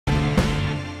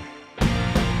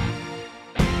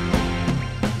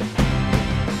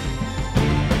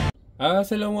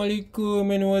Assalamualaikum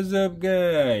and what's up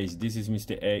guys? This is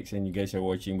Mr. X and you guys are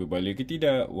watching Berbaloi ke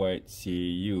Tidak? What say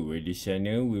you? Where this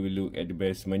channel we will look at the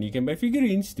best money can buy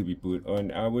figurines to be put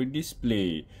on our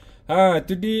display.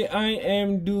 Today I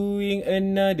am doing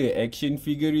another action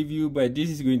figure review, but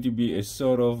this is going to be a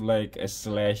sort of like a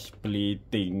slash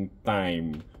plaything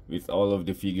time with all of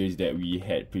the figures that we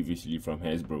had previously from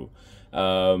Hasbro.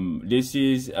 This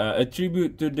is a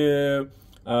tribute to the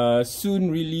soon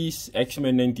release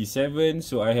X-Men 97,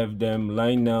 so I have them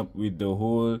lined up with the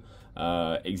whole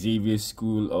Xavier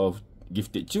School of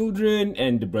Gifted Children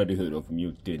and the Brotherhood of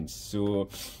Mutants. So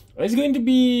it's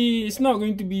not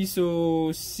going to be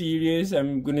so serious.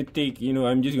 I'm gonna take,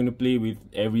 I'm just gonna play with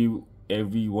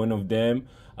every one of them.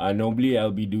 Normally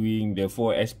I'll be doing the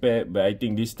 4 aspect, but I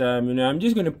think this time, I'm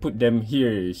just gonna put them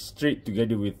here straight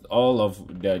together with all of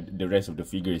the rest of the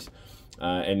figures.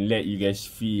 And let you guys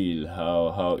feel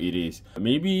how it is.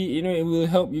 Maybe it will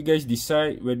help you guys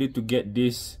decide whether to get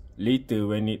this later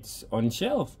when it's on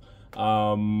shelf.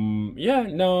 Yeah,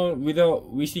 now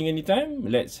without wasting any time,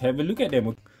 let's have a look at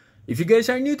them. If you guys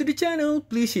are new to the channel,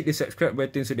 please hit the subscribe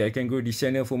button so that I can grow this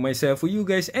channel for myself, for you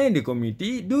guys and the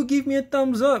community. Do give me a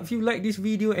thumbs up if you like this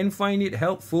video and find it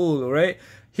helpful, alright?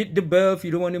 Hit the bell if you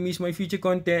don't want to miss my future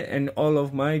content and all of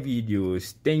my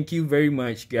videos. Thank you very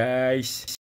much guys.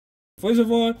 First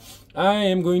of all, I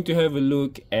am going to have a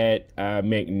look at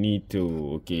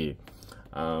Magneto. Okay.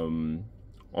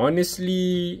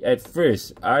 Honestly, at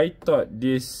first, I thought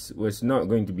this was not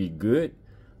going to be good.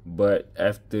 But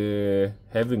after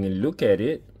having a look at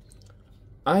it,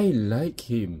 I like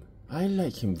him. I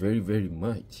like him very, very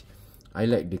much. I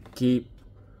like the cape.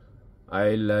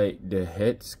 I like the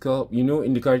head sculpt. In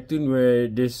the cartoon where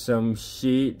there's some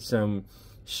shade, some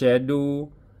shadow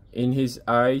in his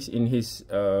eyes, in his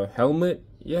helmet.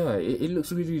 Yeah, it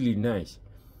looks really, really nice.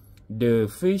 The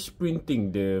face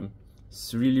printing,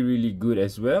 it's really, really good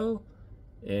as well.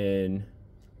 And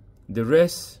the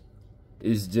rest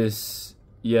is just,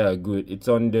 yeah, good. It's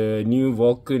on the new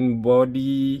Vulcan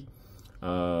body.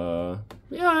 Yeah,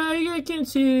 I can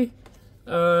see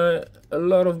a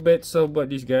lot of bad stuff about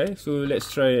this guy. So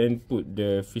let's try and put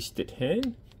the fisted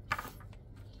hand.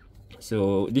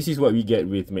 So this is what we get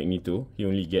with Magneto. He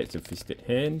only gets a fisted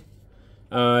hand.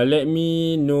 Let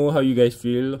me know how you guys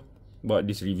feel about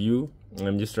this review.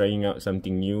 I'm just trying out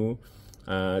something new.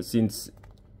 Since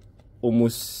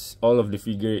almost all of the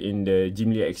figure in the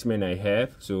Jim Lee X-Men I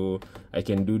have, so I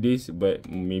can do this, but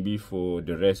maybe for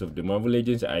the rest of the Marvel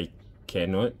Legends I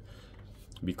cannot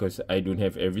because I don't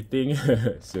have everything.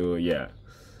 So yeah.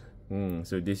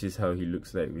 So this is how he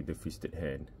looks like with the fisted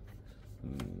hand.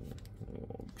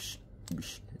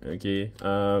 Okay,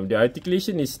 the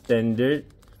articulation is standard.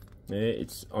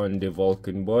 It's on the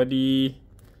Vulcan body,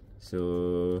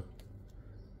 so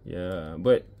yeah,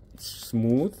 but it's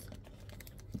smooth.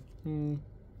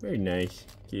 Very nice.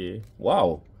 Okay,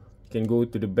 wow, can go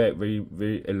to the back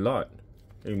a lot.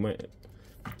 Very much.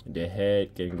 The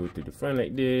head can go to the front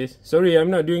like this. Sorry,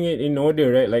 I'm not doing it in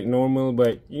order, right, like normal,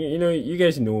 but you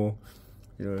guys know,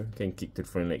 can kick to the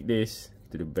front like this,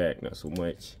 to the back not so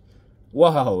much.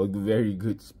 Wow, a very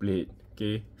good split.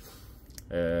 Okay,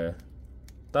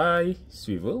 thigh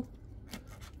swivel,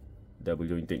 double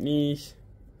jointed knees,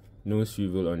 no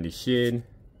swivel on the shin.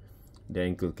 The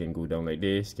ankle can go down like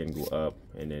this, can go up,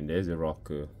 and then there's a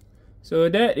rocker. So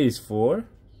that is for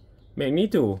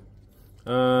Magneto.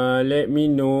 Let me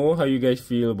know how you guys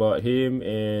feel about him,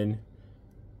 and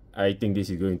I think this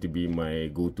is going to be my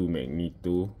go-to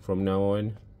Magneto from now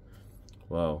on.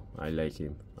 Wow, I like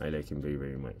him. I like him very,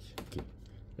 very much. Okay,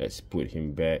 let's put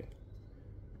him back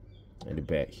at the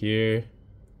back here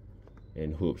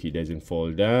and hope he doesn't fall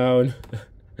down.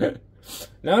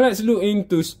 Now let's look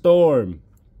into Storm.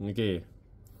 Okay,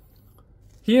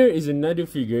 here is another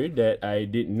figure that I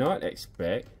did not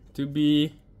expect to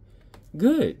be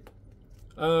good.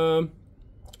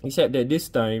 Except that this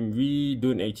time we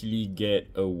don't actually get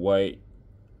a white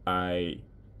eye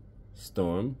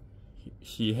Storm.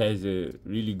 She has a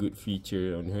really good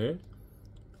feature on her.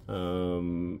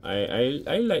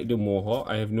 I like the mohawk.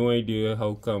 I have no idea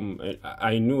how come.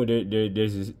 I know that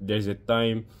there's a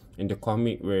time in the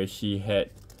comic where she had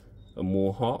a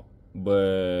mohawk,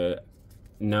 but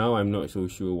now I'm not so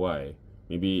sure why.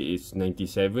 Maybe it's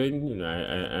 97.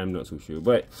 I'm not so sure.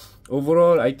 But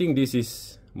overall, I think this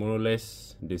is more or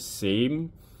less the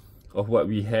same of what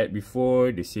we had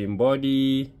before. The same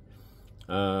body.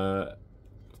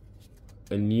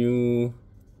 A new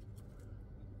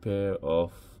pair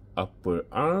of upper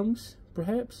arms,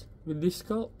 perhaps, with this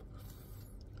sculpt.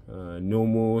 No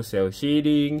more cell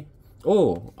shading.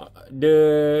 Oh,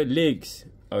 the legs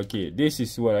Okay, this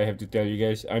is what I have to tell you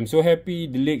guys. I'm so happy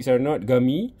the legs are not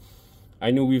gummy.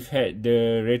 I know we've had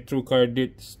the retro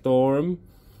carded Storm,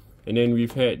 and then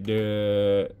we've had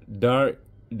the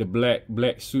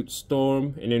black suit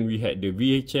Storm, and then we had the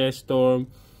VHS Storm.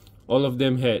 All of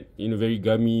them had, you know, very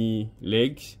gummy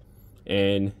legs,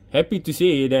 and happy to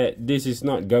say that this is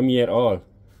not gummy at all.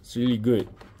 It's really good.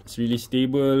 It's really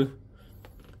stable,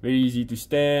 very easy to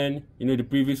stand. You know, the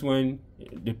previous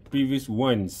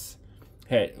ones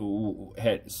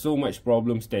had so much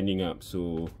problem standing up.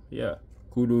 So yeah,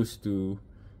 kudos to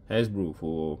Hasbro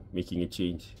for making a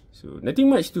change. So nothing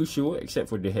much to show except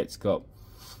for the head sculpt.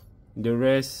 The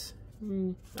rest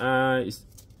is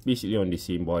basically on the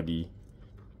same body.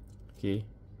 Okay,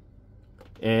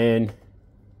 and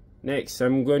next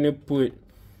I'm gonna put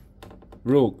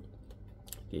Rogue.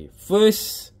 Okay,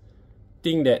 first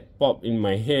thing that popped in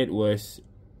my head was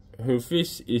her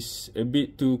face is a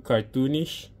bit too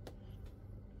cartoonish.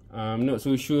 I'm not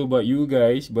so sure about you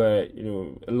guys, but you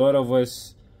know, a lot of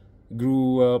us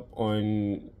grew up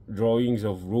on drawings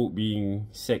of Rogue being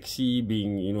sexy,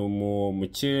 being, you know, more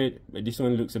matured, but this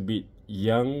one looks a bit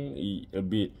young, a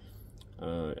bit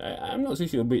I'm not so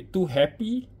sure, a bit too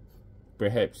happy.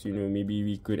 Perhaps, you know, maybe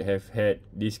we could have had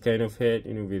this kind of head,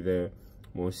 you know, with a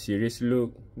more serious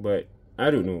look, but I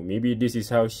don't know, maybe this is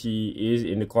how she is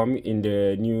in the comic, in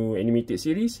the new animated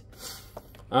series.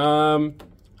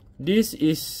 This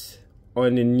is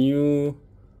on a new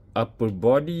upper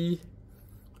body,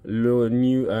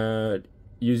 using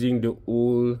the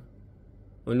old,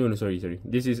 oh no, sorry,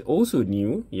 this is also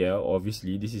new. Yeah,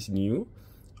 obviously this is new.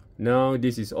 Now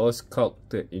this is all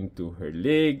sculpted into her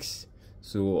legs,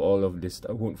 so all of this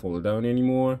stuff won't fall down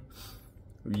anymore.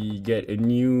 We get a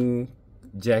new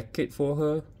jacket for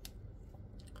her.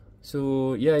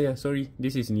 So yeah, sorry,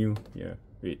 this is new. Yeah,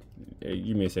 wait,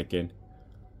 give me a second.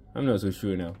 I'm not so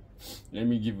sure now. Let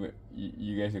me give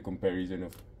you guys a comparison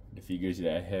of the figures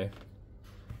that I have.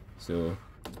 So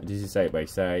this is side by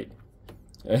side.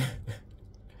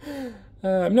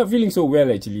 I'm not feeling so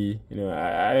well actually. You know,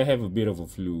 I have a bit of a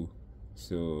flu.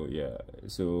 So yeah.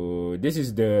 So this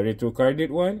is the retro carded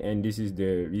one, and this is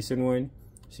the recent one.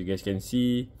 So you guys can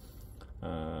see,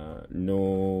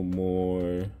 no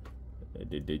more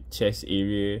the chest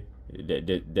area.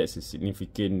 That's a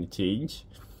significant change.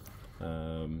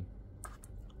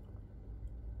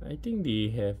 I think they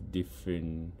have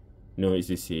different. No, it's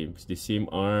the same. It's the same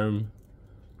arm.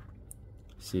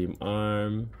 Same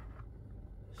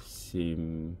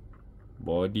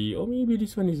body. Or maybe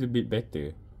this one is a bit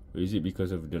better. Or is it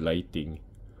because of the lighting?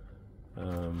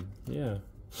 Yeah.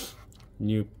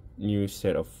 New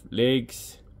set of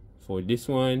legs for this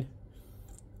one.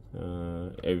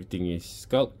 Everything is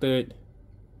sculpted.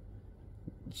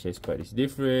 The chest part is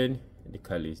different. The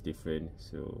color is different.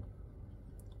 So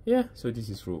yeah, so this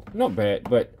is Rogue. Not bad,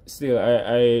 but still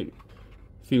I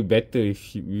feel better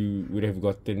if we would have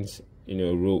gotten, you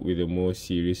know, Rogue with a more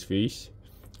serious face.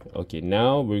 Okay,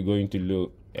 now we're going to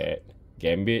look at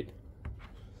Gambit.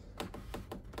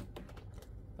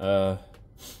 Oh,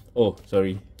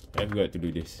 sorry, I forgot to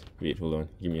do this. Wait, hold on,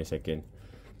 give me a second.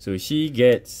 So she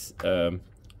gets a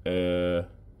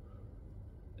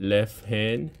left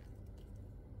hand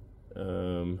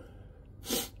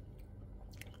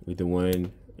with the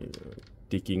one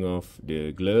taking off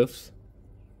the gloves.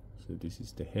 So this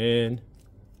is the hand.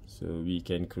 So we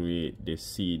can create the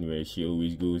scene where she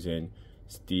always goes and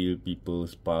steal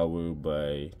people's power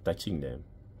by touching them.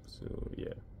 So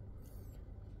yeah,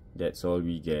 that's all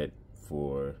we get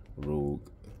for Rogue.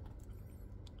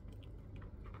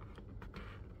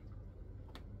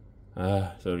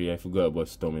 Sorry, I forgot about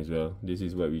Storm as well. This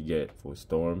is what we get for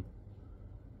Storm.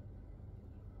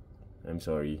 I'm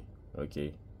sorry.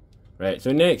 Okay, right,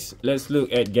 so next let's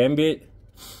look at Gambit.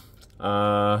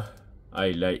 I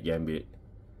like Gambit.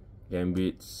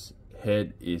 Gambit's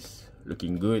head is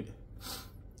looking good.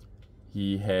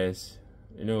 He has,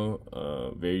 you know,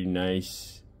 very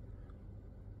nice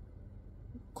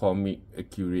comic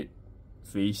accurate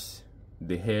face.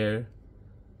 The hair,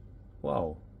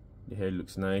 wow, the hair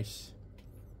looks nice.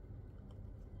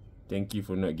 Thank you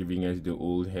for not giving us the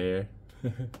old hair.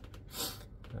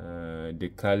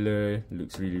 The color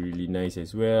looks really nice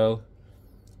as well.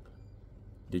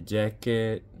 The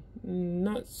jacket,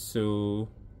 not so.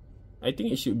 I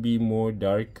think it should be more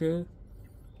darker,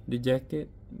 the jacket.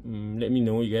 Let me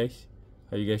know, you guys,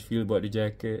 how you guys feel about the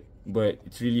jacket. But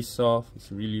it's really soft,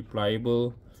 it's really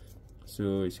pliable,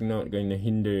 so it's not going to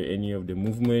hinder any of the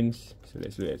movements. So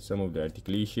let's look at some of the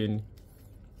articulation.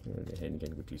 The hand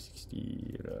can go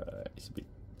 360. Right, it's a bit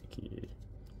okay.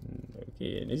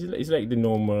 Okay, and it's like the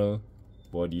normal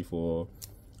body for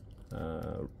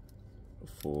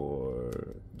for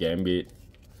Gambit.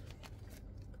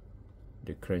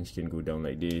 The crunch can go down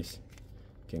like this,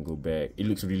 can go back. It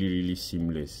looks really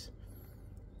seamless.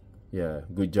 Yeah,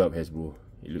 good job Hasbro.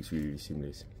 It looks really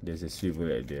seamless. There's a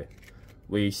swivel at the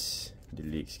waist. The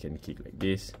legs can kick like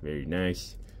this, very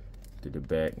nice. To the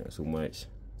back, not so much.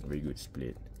 Very good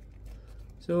split.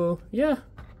 So yeah,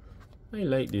 I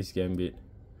like this Gambit.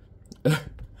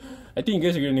 I think you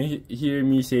guys are gonna hear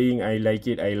me saying I like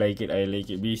it,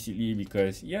 basically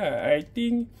because yeah, I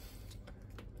think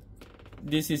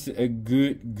this is a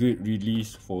good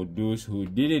release for those who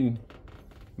didn't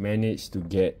manage to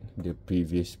get the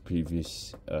previous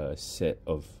set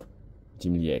of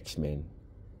Jim Lee X-Men.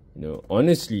 You know,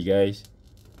 honestly guys,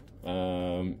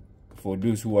 for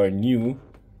those who are new,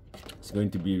 it's going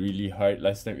to be really hard.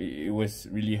 Last time it was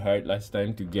really hard last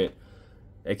time to get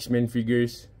X-Men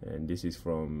figures, and this is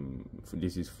for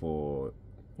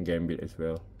Gambit as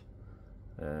well.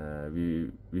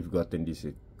 We've gotten this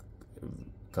a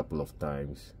couple of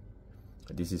times.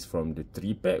 This is from the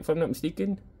 3-pack, if I'm not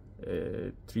mistaken.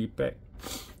 3-pack,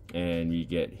 and we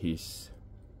get his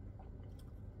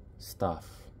stuff,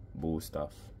 bow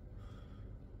stuff.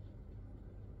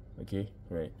 Okay,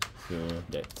 right. So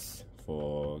that's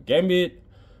for Gambit.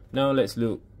 Now let's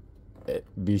look at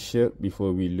Bishop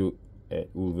before we look at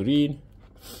Wolverine.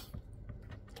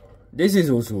 This is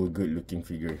also a good looking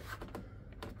figure.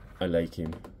 I like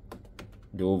him.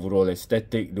 The overall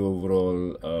aesthetic, the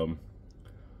overall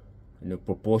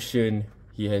proportion.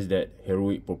 He has that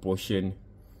heroic proportion.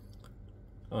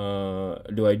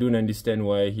 Though I don't understand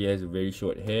why he has very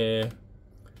short hair.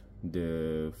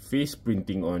 The face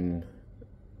printing on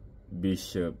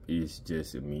Bishop is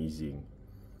just amazing.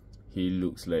 He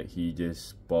looks like he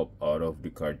just popped out of the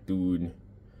cartoon.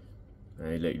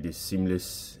 I like the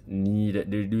seamless knee that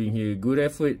they're doing here. Good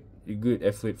effort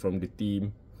from the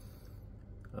team.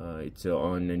 It's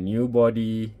on a new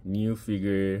body, new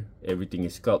figure. Everything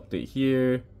is sculpted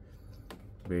here.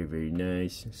 Very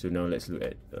nice. So now let's look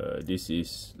at this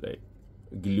is like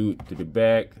glued to the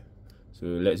back. So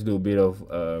let's do a bit of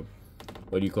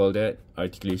what do you call that,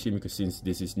 articulation, because since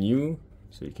this is new,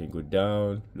 so you can go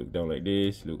down, look down like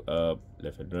this, look up,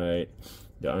 left and right.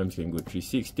 The arms can go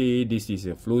 360. This is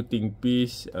a floating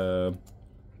piece. Yeah,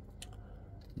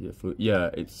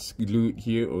 it's glued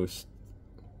here or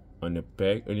on the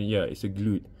back. Yeah, it's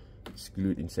glued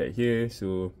inside here.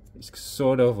 So it's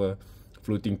sort of a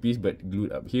floating piece but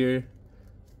glued up here.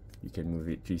 You can move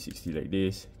it 360 like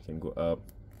this. You can go up.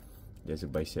 There's a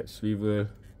bicep swivel,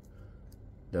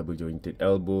 double jointed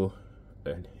elbow,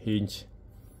 and hinge.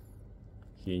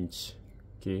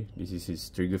 Okay, this is his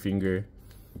trigger finger.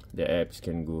 The abs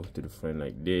can go to the front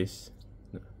like this,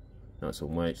 not so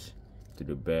much. To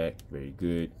the back, very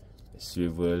good. A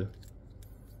swivel.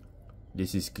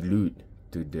 This is glued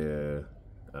to the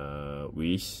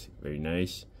waist, very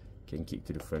nice. Can kick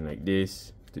to the front like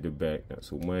this. To the back, not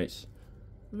so much.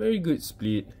 Very good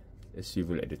split. A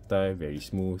swivel at the thigh, very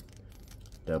smooth.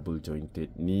 Double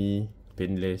jointed knee,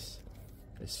 pinless.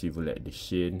 A swivel at the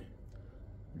shin.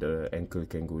 The ankle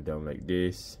can go down like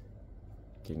this,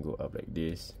 can go up like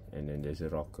this, and then there's a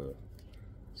rocker.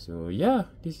 So yeah,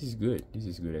 this is good. This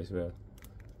is good as well.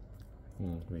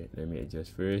 Wait, let me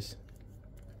adjust first.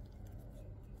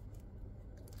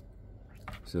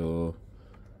 So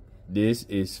this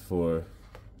is for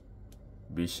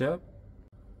Bishop.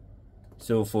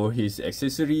 So for his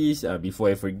accessories, before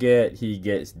I forget, he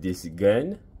gets this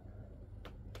gun.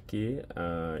 Okay,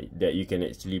 that you can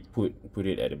actually put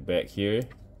it at the back here.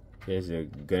 There's a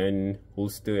gun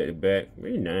holster at the back.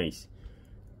 Very nice,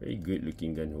 very good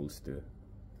looking gun holster.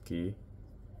 Okay,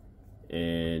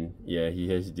 and yeah, he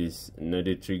has this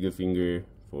another trigger finger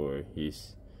for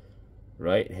his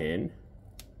right hand,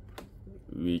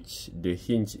 which the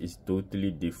hinge is totally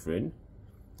different.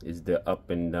 It's the up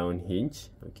and down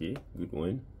hinge. Okay, good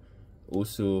one.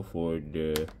 Also for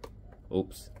the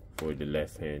for the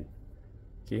left hand.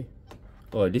 Okay.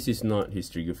 Oh, this is not his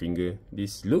trigger finger.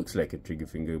 This looks like a trigger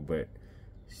finger, but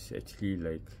it's actually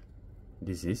like,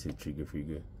 this is a trigger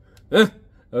finger.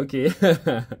 Okay.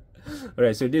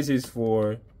 Alright, so this is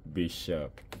for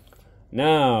Bishop.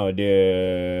 Now,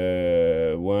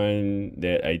 the one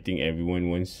that I think everyone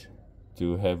wants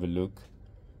to have a look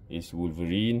is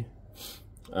Wolverine.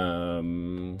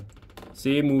 Same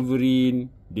Wolverine,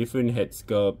 different head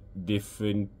sculpt,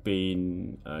 different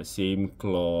paint, same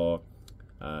claw,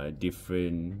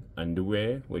 different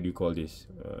underwear. What do you call this?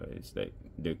 It's like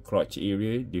the crotch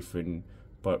area, different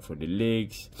part for the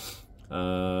legs.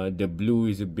 The blue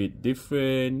is a bit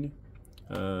different.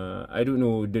 I don't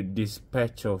know, this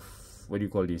patch of, what do you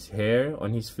call this, hair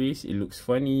on his face, it looks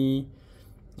funny.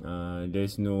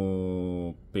 There's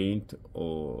no paint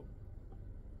or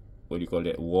what do you call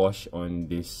that, wash on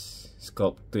this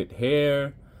sculpted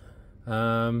hair.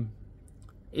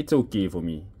 It's okay for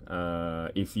me.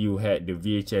 If you had the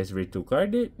VHS retro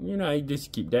carded, you know, I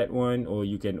just keep that one, or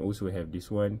you can also have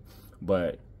this one.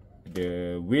 But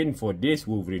the win for this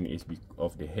Wolverine is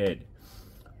of the head.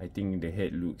 I think the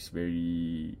head looks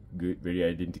very good, very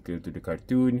identical to the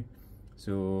cartoon.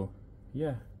 So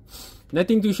yeah,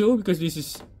 nothing to show because this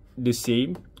is the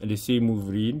same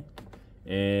Wolverine,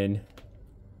 and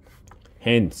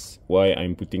hence why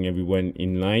I'm putting everyone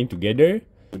in line together.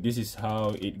 So this is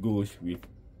how it goes with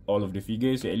all of the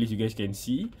figures. So at least you guys can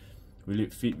see. Will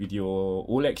it fit with your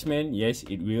old X-Men? Yes,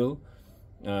 it will.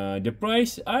 The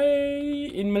price,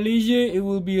 in Malaysia, it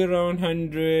will be around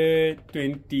 120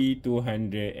 to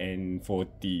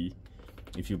 140.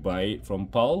 If you buy it from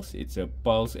Pulse, it's a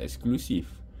Pulse exclusive.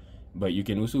 But you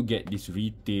can also get this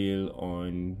retail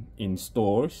in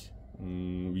stores.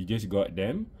 We just got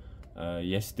them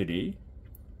yesterday.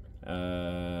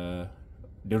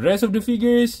 The rest of the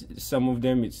figures, some of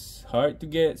them it's hard to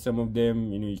get, some of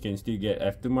them, you know, you can still get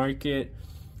aftermarket.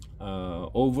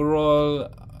 Overall,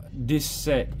 this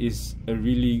set is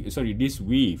this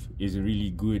wave is a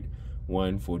really good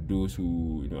one for those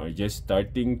who, you know, are just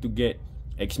starting to get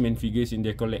X-Men figures in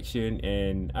their collection,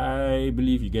 and I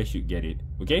believe you guys should get it.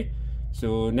 Okay,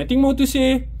 so nothing more to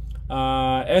say.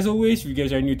 As always, if you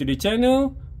guys are new to the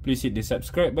channel, please hit the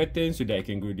subscribe button so that I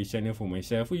can grow this channel for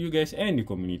myself, for you guys, and the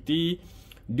community.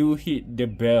 Do hit the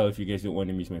bell if you guys don't want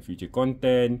to miss my future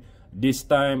content. This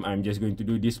time, I'm just going to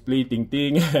do display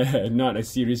thing, not a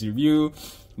serious review.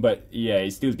 But yeah,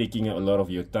 it's still taking up a lot of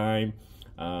your time.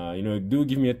 You know, do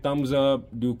give me a thumbs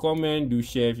up, do comment, do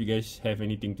share if you guys have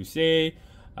anything to say.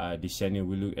 This channel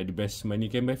will look at the best money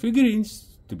can buy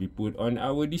figurines to be put on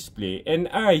our display. And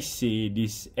I say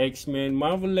this X-Men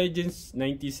Marvel Legends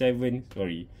 97,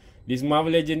 this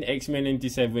Marvel Legend X-Men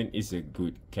 97 is a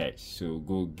good catch. So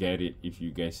go get it if you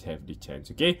guys have the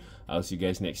chance, okay? I'll see you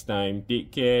guys next time.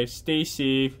 Take care, stay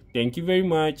safe. Thank you very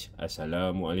much.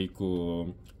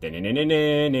 Assalamualaikum.